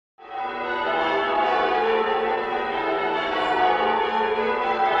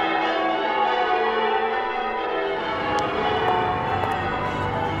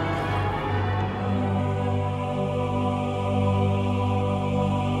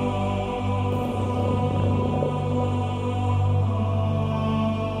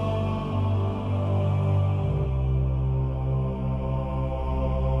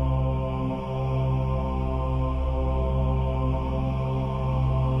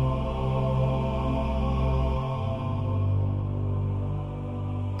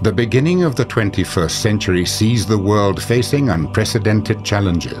The beginning of the 21st century sees the world facing unprecedented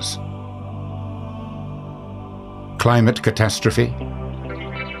challenges. Climate catastrophe,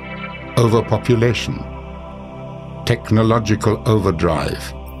 overpopulation, technological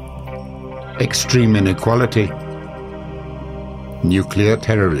overdrive, extreme inequality, nuclear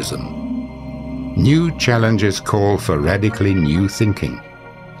terrorism. New challenges call for radically new thinking.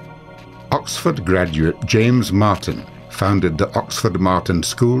 Oxford graduate James Martin founded the Oxford Martin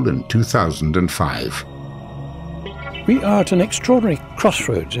School in 2005. We are at an extraordinary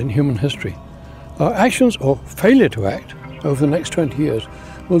crossroads in human history. Our actions, or failure to act, over the next 20 years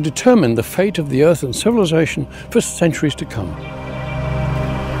will determine the fate of the Earth and civilization for centuries to come.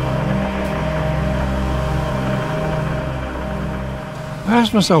 I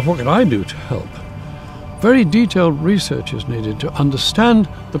asked myself, what can I do to help? Very detailed research is needed to understand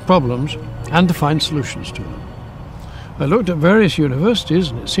the problems and to find solutions to them. I looked at various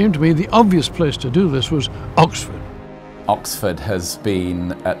universities, and it seemed to me the obvious place to do this was Oxford. Oxford has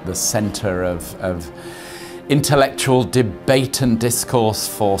been at the centre of intellectual debate and discourse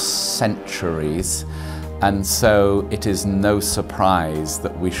for centuries, and so it is no surprise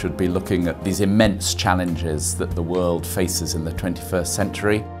that we should be looking at these immense challenges that the world faces in the 21st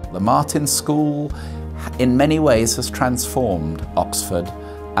century. The Martin School in many ways has transformed Oxford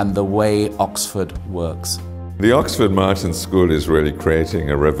and the way Oxford works. The Oxford Martin School is really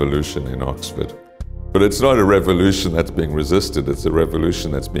creating a revolution in Oxford. But it's not a revolution that's being resisted, it's a revolution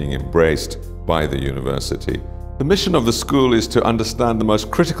that's being embraced by the university. The mission of the school is to understand the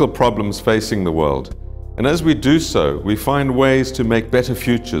most critical problems facing the world. And as we do so, we find ways to make better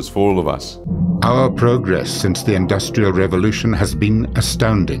futures for all of us. Our progress since the Industrial Revolution has been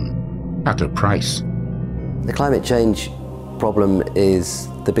astounding, at a price. The climate change problem is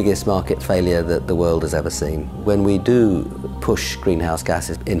the biggest market failure that the world has ever seen. When we do push greenhouse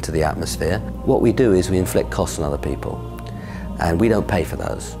gases into the atmosphere, what we do is we inflict costs on other people, and we don't pay for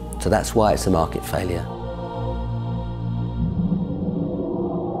those. So that's why it's a market failure.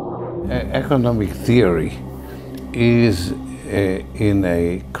 Economic theory is in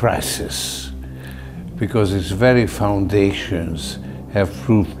a crisis because its very foundations have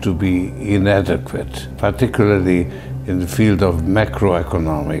proved to be inadequate, particularly in the field of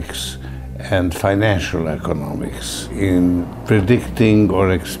macroeconomics and financial economics, in predicting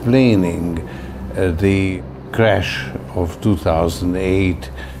or explaining the crash of 2008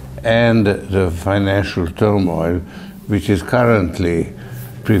 and the financial turmoil which is currently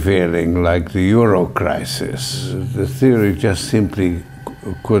prevailing, like the euro crisis. The theory just simply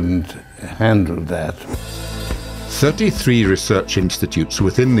couldn't handle that. 33 research institutes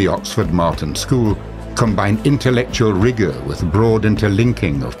within the Oxford Martin School combine intellectual rigor with broad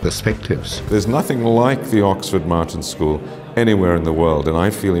interlinking of perspectives. There's nothing like the Oxford Martin School anywhere in the world, and I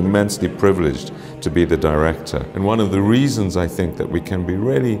feel immensely privileged to be the director. And one of the reasons I think that we can be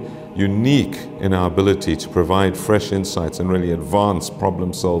really unique in our ability to provide fresh insights and really advance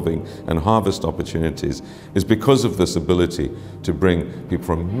problem solving and harvest opportunities is because of this ability to bring people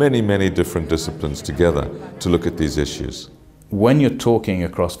from many, many different disciplines together to look at these issues. When you're talking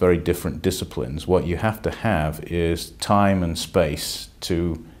across very different disciplines, what you have to have is time and space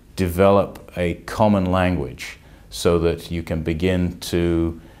to develop a common language so that you can begin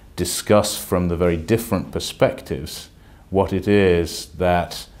to discuss from the very different perspectives what it is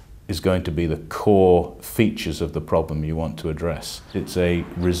that is going to be the core features of the problem you want to address. It's a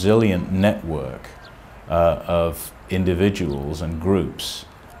resilient network of individuals and groups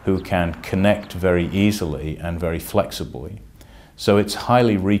who can connect very easily and very flexibly. So it's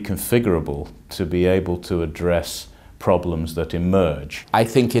highly reconfigurable to be able to address problems that emerge. I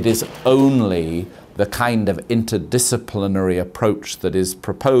think it is only the kind of interdisciplinary approach that is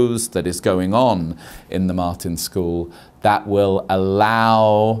proposed, that is going on in the Martin School, that will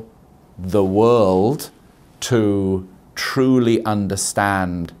allow the world to truly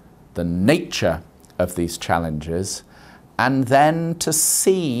understand the nature of these challenges and then to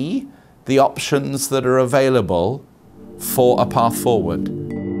see the options that are available for a path forward.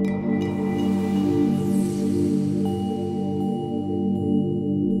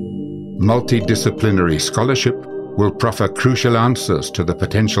 Multidisciplinary scholarship will proffer crucial answers to the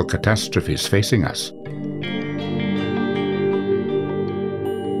potential catastrophes facing us.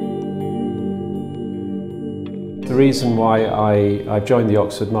 The reason why I joined the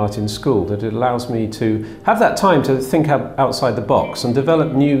Oxford Martin School, that it allows me to have that time to think outside the box and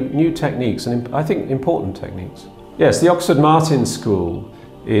develop new techniques, and I think important techniques. Yes, the Oxford Martin School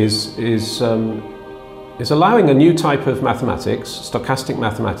is allowing a new type of mathematics, stochastic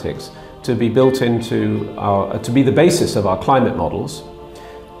mathematics, to be built into to be the basis of our climate models.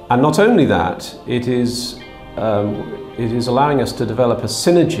 And not only that, it is allowing us to develop a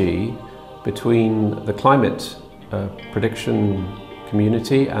synergy between the climate prediction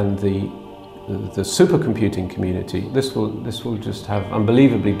community and the supercomputing community. This will just have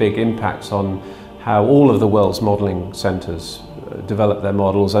unbelievably big impacts on how all of the world's modelling centres develop their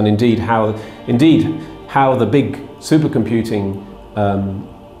models, and indeed how the big supercomputing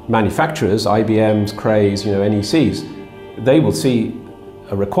manufacturers, IBMs, Crays, NECs, they will see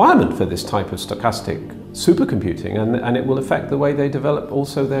a requirement for this type of stochastic supercomputing, and it will affect the way they develop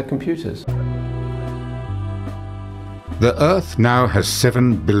also their computers. The Earth now has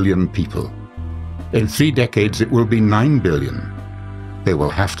 7 billion people. In 3 decades it will be 9 billion. They will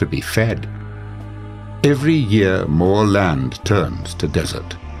have to be fed. Every year more land turns to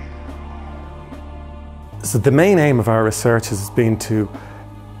desert. So the main aim of our research has been to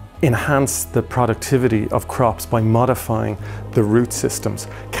enhance the productivity of crops by modifying the root systems.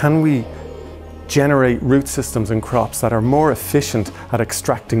 Can we generate root systems in crops that are more efficient at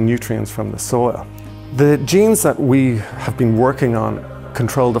extracting nutrients from the soil? The genes that we have been working on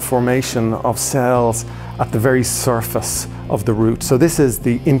control the formation of cells at the very surface of the root. So this is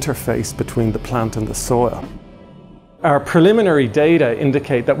the interface between the plant and the soil. Our preliminary data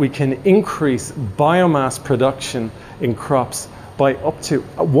indicate that we can increase biomass production in crops by up to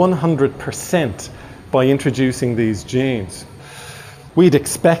 100% by introducing these genes. We'd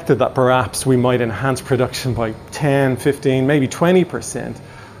expected that perhaps we might enhance production by 10, 15, maybe 20%,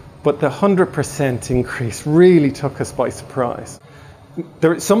 but the 100% increase really took us by surprise.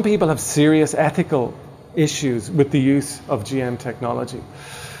 Some people have serious ethical issues with the use of GM technology.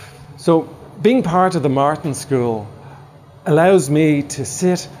 So being part of the Martin School allows me to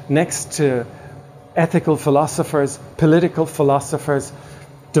sit next to ethical philosophers, political philosophers,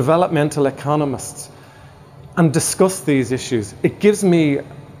 developmental economists, and discuss these issues. It gives me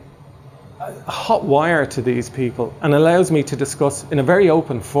a hot wire to these people and allows me to discuss in a very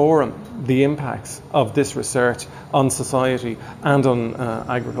open forum the impacts of this research on society and on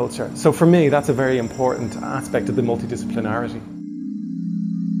agriculture. So for me, that's a very important aspect of the multidisciplinarity.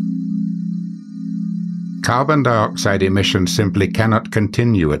 Carbon dioxide emissions simply cannot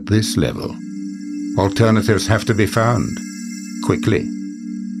continue at this level. Alternatives have to be found, quickly.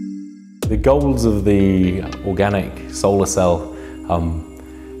 The goals of the organic solar cell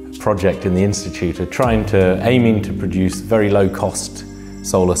project in the Institute are aiming to produce very low-cost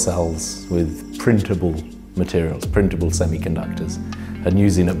solar cells with printable materials, printable semiconductors, and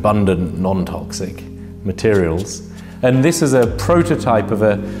using abundant non-toxic materials. And this is a prototype of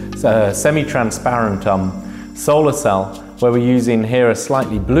a semi-transparent solar cell where we're using here a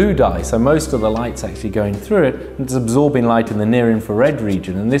slightly blue dye, so most of the light's actually going through it, and it's absorbing light in the near-infrared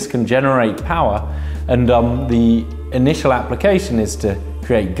region, and this can generate power. And the initial application is to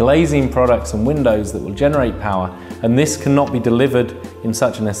create glazing products and windows that will generate power, and this cannot be delivered in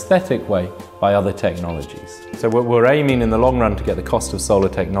such an aesthetic way by other technologies. So we're aiming in the long run to get the cost of solar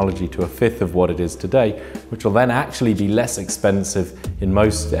technology to 1/5 of what it is today, which will then actually be less expensive in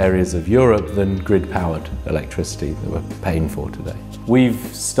most areas of Europe than grid-powered electricity that we're paying for today. We've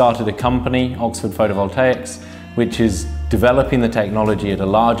started a company, Oxford Photovoltaics, which is developing the technology at a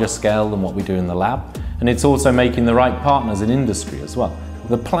larger scale than what we do in the lab, and it's also making the right partners in industry as well.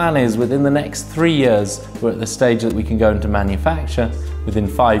 The plan is within the next 3 years, we're at the stage that we can go into manufacture. Within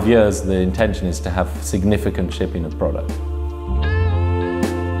 5 years, the intention is to have significant shipping of product.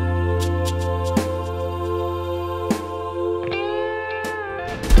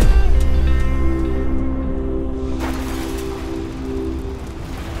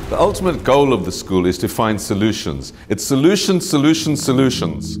 The ultimate goal of the school is to find solutions. It's solutions, solutions,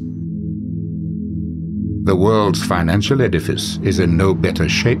 solutions. The world's financial edifice is in no better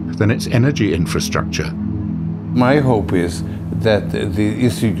shape than its energy infrastructure. My hope is that the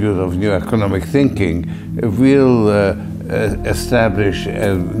Institute of New Economic Thinking will establish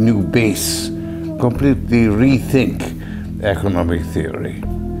a new base, completely rethink economic theory.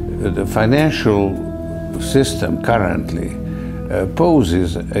 The financial system currently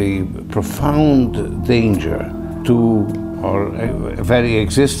poses a profound danger to our very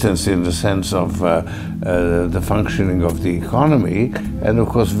existence in the sense of the functioning of the economy, and of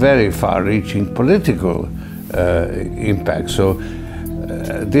course very far-reaching political impact. So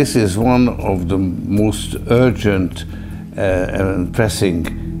this is one of the most urgent and pressing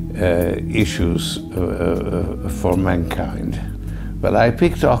issues for mankind. Well, I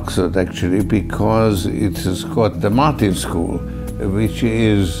picked Oxford actually because it has got the Martin School, which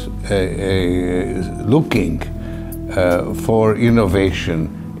is looking for innovation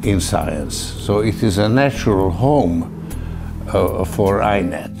in science. So it is a natural home for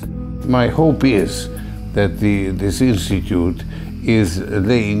INET. My hope is that this institute is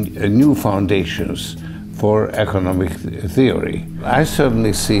laying new foundations for economic theory. I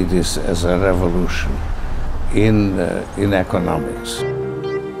certainly see this as a revolution in economics.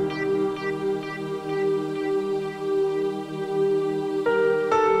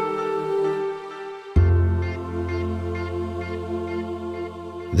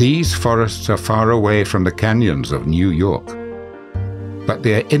 These forests are far away from the canyons of New York, but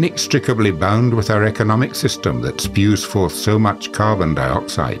they are inextricably bound with our economic system that spews forth so much carbon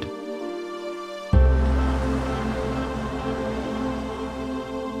dioxide.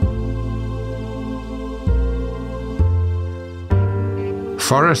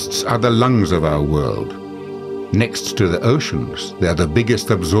 Forests are the lungs of our world. Next to the oceans, they are the biggest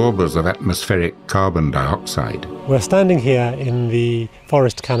absorbers of atmospheric carbon dioxide. We're standing here in the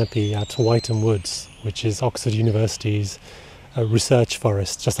forest canopy at Wytham Woods, which is Oxford University's research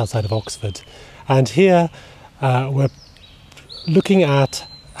forest just outside of Oxford. And here we're looking at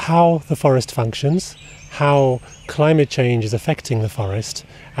how the forest functions, how climate change is affecting the forest,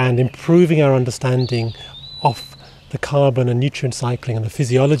 and improving our understanding of the carbon and nutrient cycling and the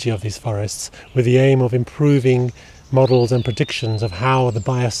physiology of these forests, with the aim of improving models and predictions of how the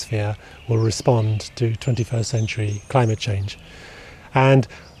biosphere will respond to 21st century climate change. And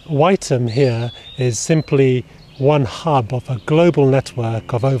Wytham here is simply one hub of a global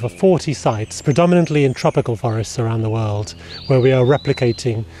network of over 40 sites, predominantly in tropical forests around the world, where we are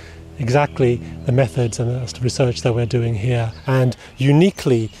replicating exactly the methods and the research that we're doing here. And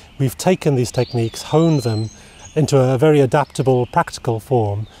uniquely, we've taken these techniques, honed them into a very adaptable, practical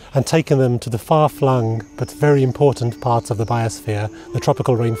form, and taken them to the far-flung but very important parts of the biosphere, the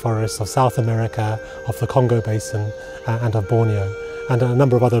tropical rainforests of South America, of the Congo Basin, and of Borneo, and a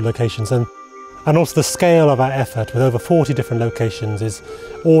number of other locations. And also the scale of our effort, with over 40 different locations, is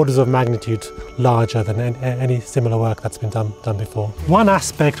orders of magnitude larger than any similar work that's been done before. One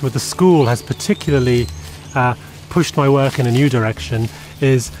aspect with the school has particularly pushed my work in a new direction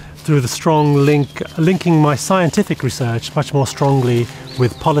is through the strong linking my scientific research much more strongly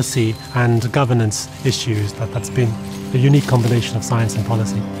with policy and governance issues. That's been a unique combination of science and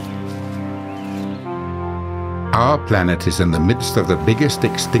policy. Our planet is in the midst of the biggest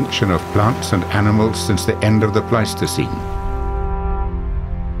extinction of plants and animals since the end of the Pleistocene.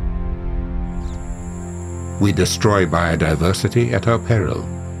 We destroy biodiversity at our peril.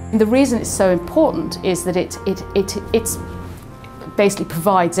 The reason it's so important is that it's basically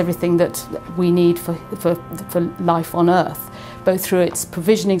provides everything that we need for life on Earth, both through its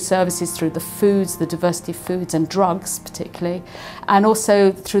provisioning services, through the foods, the diversity of foods and drugs particularly, and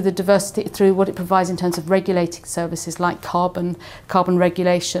also through the diversity, through what it provides in terms of regulating services like carbon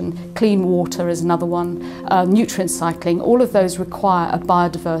regulation, clean water is another one, nutrient cycling. All of those require a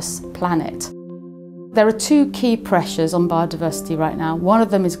biodiverse planet. There are two key pressures on biodiversity right now. One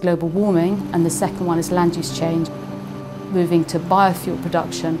of them is global warming, and the second one is land use change. Moving to biofuel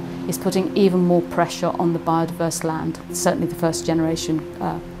production is putting even more pressure on the biodiverse land, certainly the first generation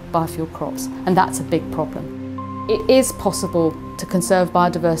biofuel crops, and that's a big problem. It is possible to conserve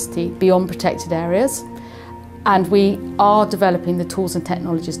biodiversity beyond protected areas, and we are developing the tools and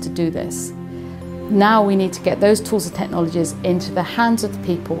technologies to do this. Now we need to get those tools and technologies into the hands of the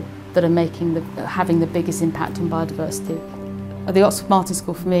people that are having the biggest impact on biodiversity. The Oxford Martin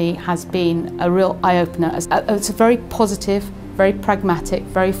School for me has been a real eye-opener. It's a very positive, very pragmatic,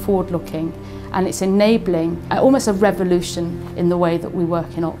 very forward-looking, and it's enabling almost a revolution in the way that we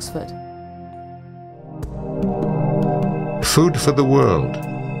work in Oxford. Food for the world,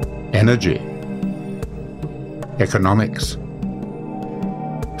 energy, economics,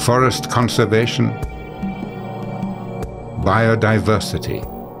 forest conservation, biodiversity,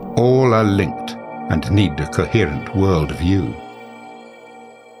 all are linked and need a coherent world view.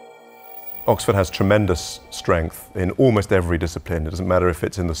 Oxford has tremendous strength in almost every discipline. It doesn't matter if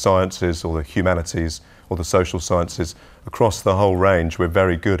it's in the sciences or the humanities or the social sciences. Across the whole range, we're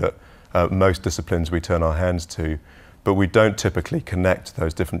very good at most disciplines we turn our hands to, but we don't typically connect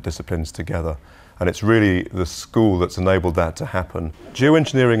those different disciplines together. And it's really the school that's enabled that to happen.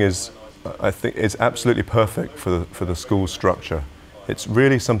 Geoengineering is, I think, is absolutely perfect for the school structure. It's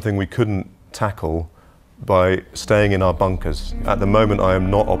really something we couldn't tackle by staying in our bunkers. At the moment, I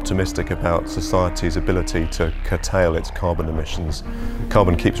am not optimistic about society's ability to curtail its carbon emissions.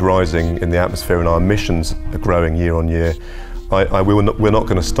 Carbon keeps rising in the atmosphere and our emissions are growing year on year. We're not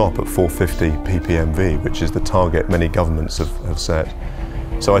going to stop at 450 ppmv, which is the target many governments have set.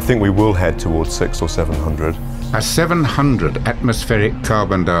 So I think we will head towards 600 or 700. A 700 atmospheric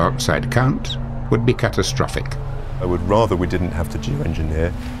carbon dioxide count would be catastrophic. I would rather we didn't have to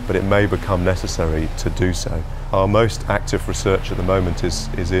geoengineer, but it may become necessary to do so. Our most active research at the moment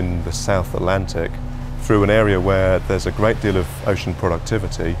is in the South Atlantic, through an area where there's a great deal of ocean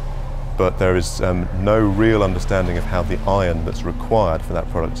productivity, but there is no real understanding of how the iron that's required for that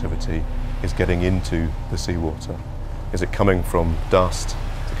productivity is getting into the seawater. Is it coming from dust?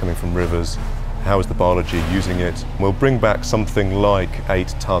 Is it coming from rivers? How is the biology using it? We'll bring back something like 8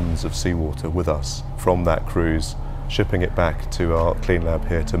 tons of seawater with us from that cruise, shipping it back to our clean lab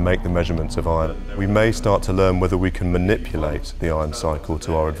here to make the measurements of iron. We may start to learn whether we can manipulate the iron cycle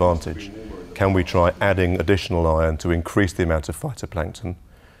to our advantage. Can we try adding additional iron to increase the amount of phytoplankton?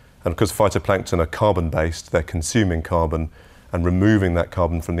 And because phytoplankton are carbon-based, they're consuming carbon and removing that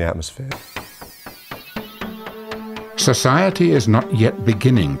carbon from the atmosphere. Society is not yet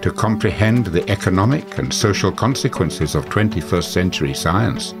beginning to comprehend the economic and social consequences of 21st century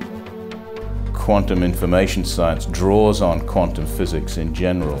science. Quantum information science draws on quantum physics in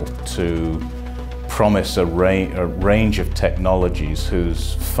general to promise a range of technologies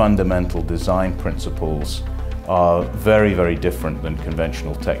whose fundamental design principles are very, very different than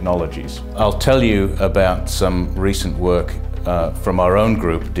conventional technologies. I'll tell you about some recent work from our own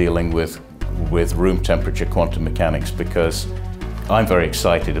group dealing with room temperature quantum mechanics, because I'm very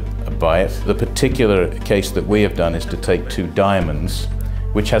excited by it. The particular case that we have done is to take 2 diamonds,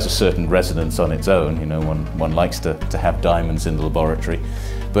 which has a certain resonance on its own. You know, one likes to have diamonds in the laboratory,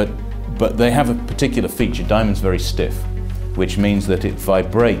 but they have a particular feature. Diamond's very stiff, which means that it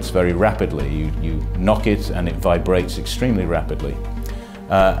vibrates very rapidly. You knock it and it vibrates extremely rapidly.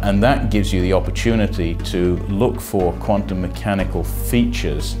 And that gives you the opportunity to look for quantum mechanical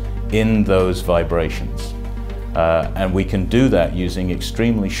features in those vibrations. And we can do that using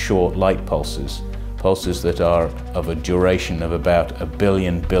extremely short light pulses, pulses that are of a duration of about a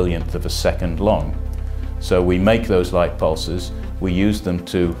billionth of a second long. So we make those light pulses, we use them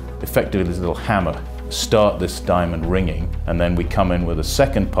to effectively, this little hammer, start this diamond ringing, and then we come in with a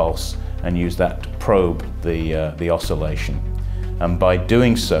second pulse and use that to probe the oscillation. And by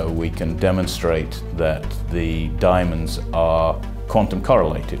doing so, we can demonstrate that the diamonds are quantum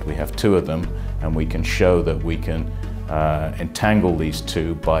correlated. We have 2 of them, and we can show that we can entangle these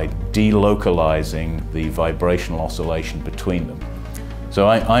 2 by delocalizing the vibrational oscillation between them. So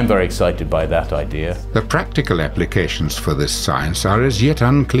I'm very excited by that idea. The practical applications for this science are as yet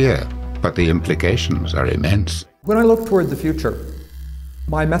unclear, but the implications are immense. When I look toward the future,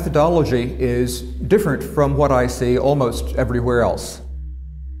 my methodology is different from what I see almost everywhere else.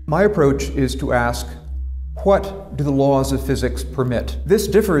 My approach is to ask, what do the laws of physics permit? This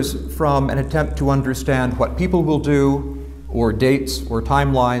differs from an attempt to understand what people will do, or dates, or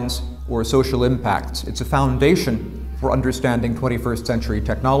timelines, or social impacts. It's a foundation for understanding 21st century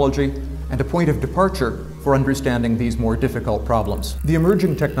technology and a point of departure for understanding these more difficult problems. The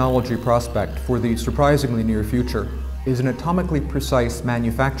emerging technology prospect for the surprisingly near future is an atomically precise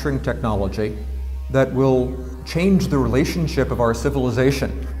manufacturing technology that will change the relationship of our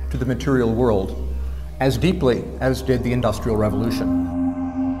civilization to the material world as deeply as did the Industrial Revolution.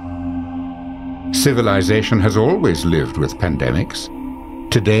 Civilization has always lived with pandemics.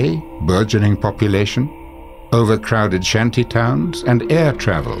 Today, burgeoning population, overcrowded shanty towns, and air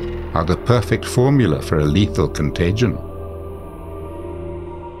travel are the perfect formula for a lethal contagion.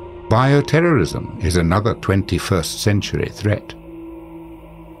 Bioterrorism is another 21st century threat.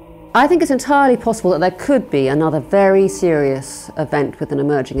 I think it's entirely possible that there could be another very serious event with an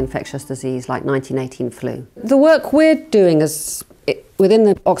emerging infectious disease like 1918 flu. The work we're doing within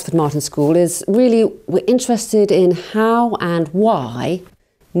the Oxford Martin School is really, we're interested in how and why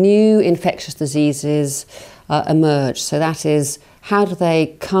new infectious diseases emerge. So that is, how do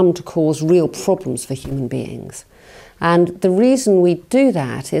they come to cause real problems for human beings? And the reason we do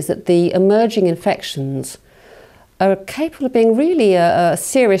that is that the emerging infections are capable of being really a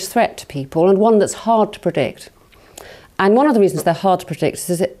serious threat to people, and one that's hard to predict. And one of the reasons they're hard to predict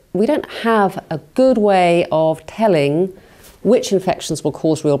is that we don't have a good way of telling which infections will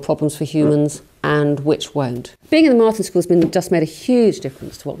cause real problems for humans and which won't. Being in the Martin School has just made a huge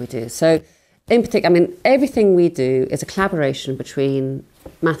difference to what we do. So in particular, I mean, everything we do is a collaboration between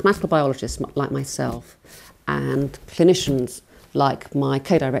mathematical biologists like myself and clinicians like my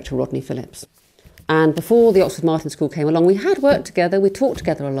co-director Rodney Phillips. And before the Oxford Martin School came along, we had worked together, we talked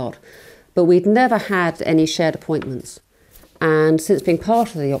together a lot, but we'd never had any shared appointments. And since being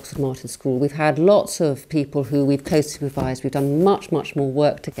part of the Oxford Martin School, we've had lots of people who we've co-supervised. We've done much, much more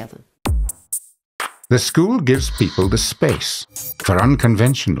work together. The school gives people the space for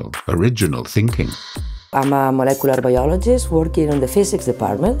unconventional, original thinking. I'm a molecular biologist working in the physics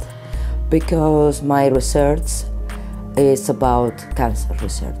department because my research is about cancer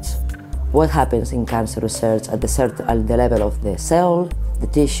research. What happens in cancer research at the level of the cell, the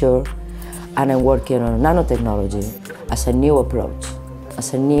tissue, and I'm working on nanotechnology as a new approach,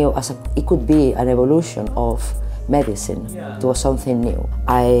 it could be an evolution of medicine to something new.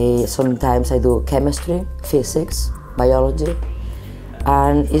 Sometimes I do chemistry, physics, biology,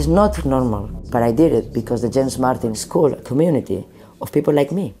 and it's not normal, but I did it because the James Martin School community of people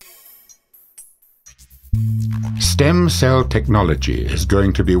like me. Stem cell technology is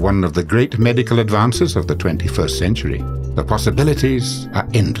going to be one of the great medical advances of the 21st century. The possibilities are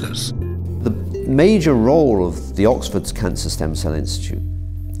endless. The major role of the Oxford's Cancer Stem Cell Institute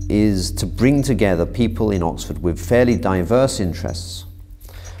is to bring together people in Oxford with fairly diverse interests,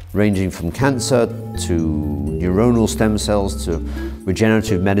 ranging from cancer to neuronal stem cells to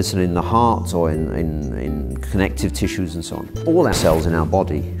regenerative medicine in the heart or in connective tissues and so on. All our cells in our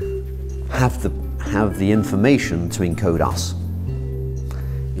body have the information to encode us.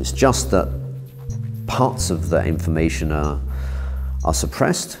 It's just that parts of the information are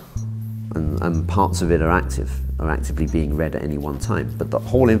suppressed and parts of it are actively being read at any one time. But the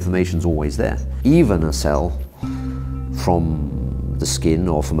whole information's always there. Even a cell from the skin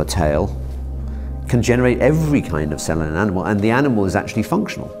or from a tail can generate every kind of cell in an animal, and the animal is actually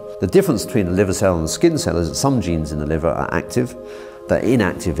functional. The difference between a liver cell and a skin cell is that some genes in the liver are active, they're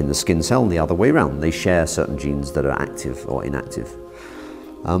inactive in the skin cell, and the other way around. They share certain genes that are active or inactive.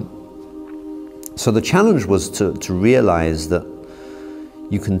 So the challenge was to realize that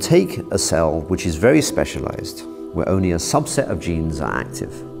you can take a cell which is very specialized, where only a subset of genes are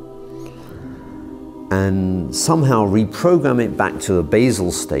active, and somehow reprogram it back to a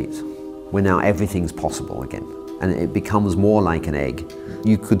basal state, where now everything's possible again, and it becomes more like an egg.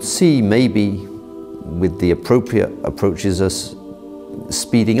 You could see maybe with the appropriate approaches us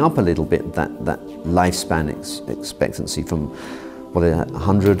speeding up a little bit that lifespan expectancy from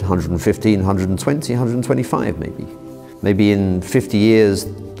 100, 115, 120, 125 maybe. Maybe in 50 years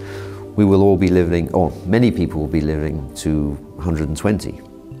we will all be living, or many people will be living to 120.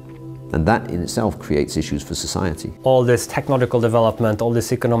 And that in itself creates issues for society. All this technological development, all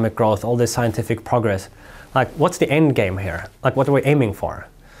this economic growth, all this scientific progress, like what's the end game here? Like what are we aiming for?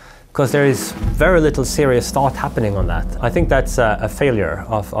 Because there is very little serious thought happening on that. I think that's a failure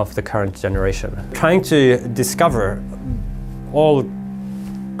of the current generation. Trying to discover all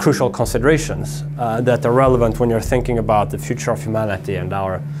crucial considerations that are relevant when you're thinking about the future of humanity and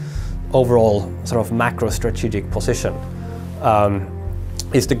our overall sort of macro strategic position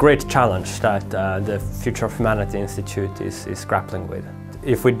is the great challenge that the Future of Humanity Institute is grappling with.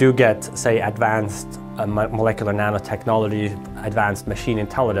 If we do get, say, advanced molecular nanotechnology, advanced machine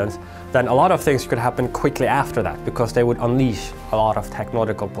intelligence, then a lot of things could happen quickly after that because they would unleash a lot of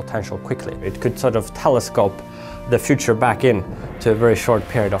technological potential quickly. It could sort of telescope the future back in to a very short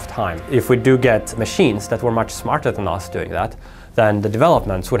period of time. If we do get machines that were much smarter than us doing that, then the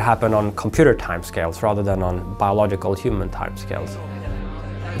developments would happen on computer timescales rather than on biological human timescales.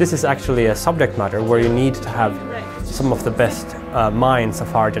 This is actually a subject matter where you need to have some of the best minds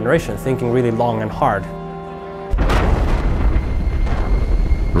of our generation thinking really long and hard.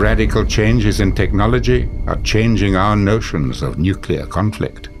 Radical changes in technology are changing our notions of nuclear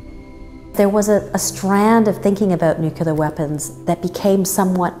conflict. There was a strand of thinking about nuclear weapons that became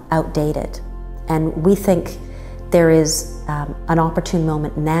somewhat outdated. And we think there is an opportune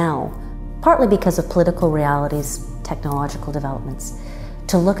moment now, partly because of political realities, technological developments,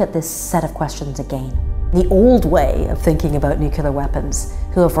 to look at this set of questions again. The old way of thinking about nuclear weapons,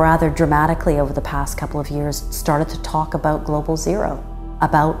 who have rather dramatically over the past couple of years started to talk about global zero,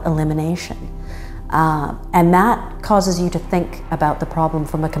 about elimination. And that causes you to think about the problem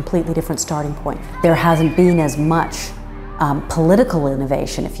from a completely different starting point. There hasn't been as much political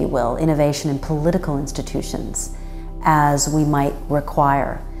innovation, if you will, innovation in political institutions as we might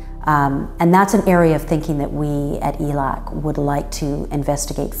require. And that's an area of thinking that we at ELAC would like to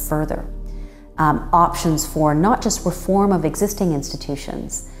investigate further. Options for not just reform of existing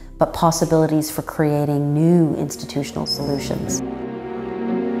institutions, but possibilities for creating new institutional solutions.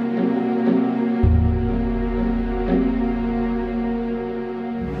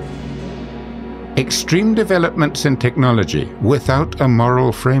 Extreme developments in technology without a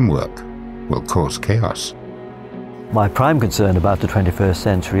moral framework will cause chaos. My prime concern about the 21st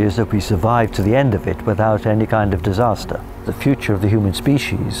century is that we survive to the end of it without any kind of disaster. The future of the human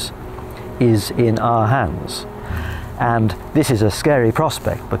species is in our hands. And this is a scary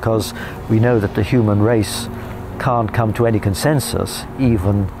prospect because we know that the human race can't come to any consensus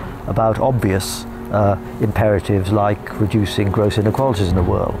even about obvious imperatives like reducing gross inequalities in the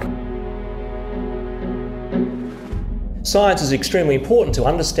world. Science is extremely important to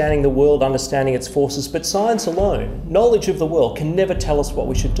understanding the world, understanding its forces, but science alone, knowledge of the world, can never tell us what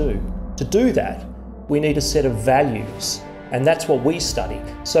we should do. To do that, we need a set of values, and that's what we study.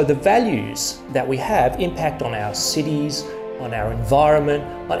 So the values that we have impact on our cities, on our environment,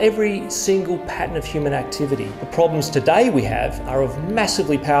 on every single pattern of human activity. The problems today we have are of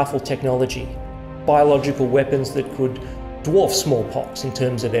massively powerful technology, biological weapons that could dwarf smallpox in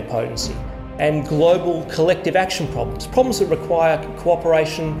terms of their potency, and global collective action problems, problems that require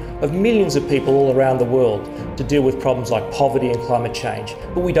cooperation of millions of people all around the world to deal with problems like poverty and climate change.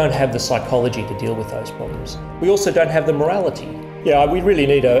 But we don't have the psychology to deal with those problems. We also don't have the morality. Yeah, we really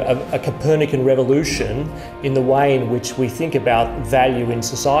need a Copernican revolution in the way in which we think about value in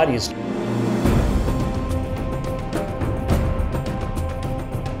societies.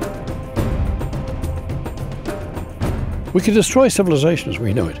 We could destroy civilization as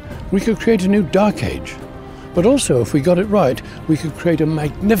we know it. We could create a new dark age. But also, if we got it right, we could create a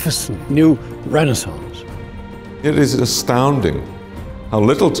magnificent new renaissance. It is astounding how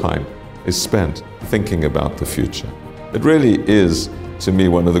little time is spent thinking about the future. It really is, to me,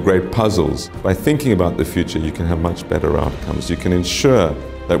 one of the great puzzles. By thinking about the future, you can have much better outcomes. You can ensure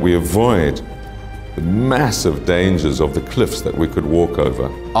that we avoid the massive dangers of the cliffs that we could walk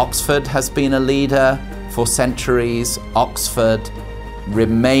over. Oxford has been a leader for centuries. Oxford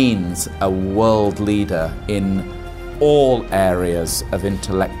remains a world leader in all areas of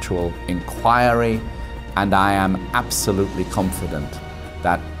intellectual inquiry, and I am absolutely confident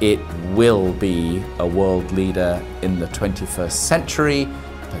that it will be a world leader in the 21st century,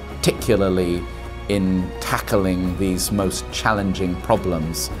 particularly in tackling these most challenging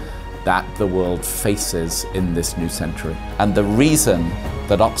problems that the world faces in this new century. And the reason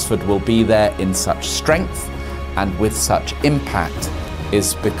that Oxford will be there in such strength and with such impact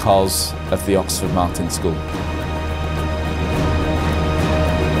is because of the Oxford Martin School.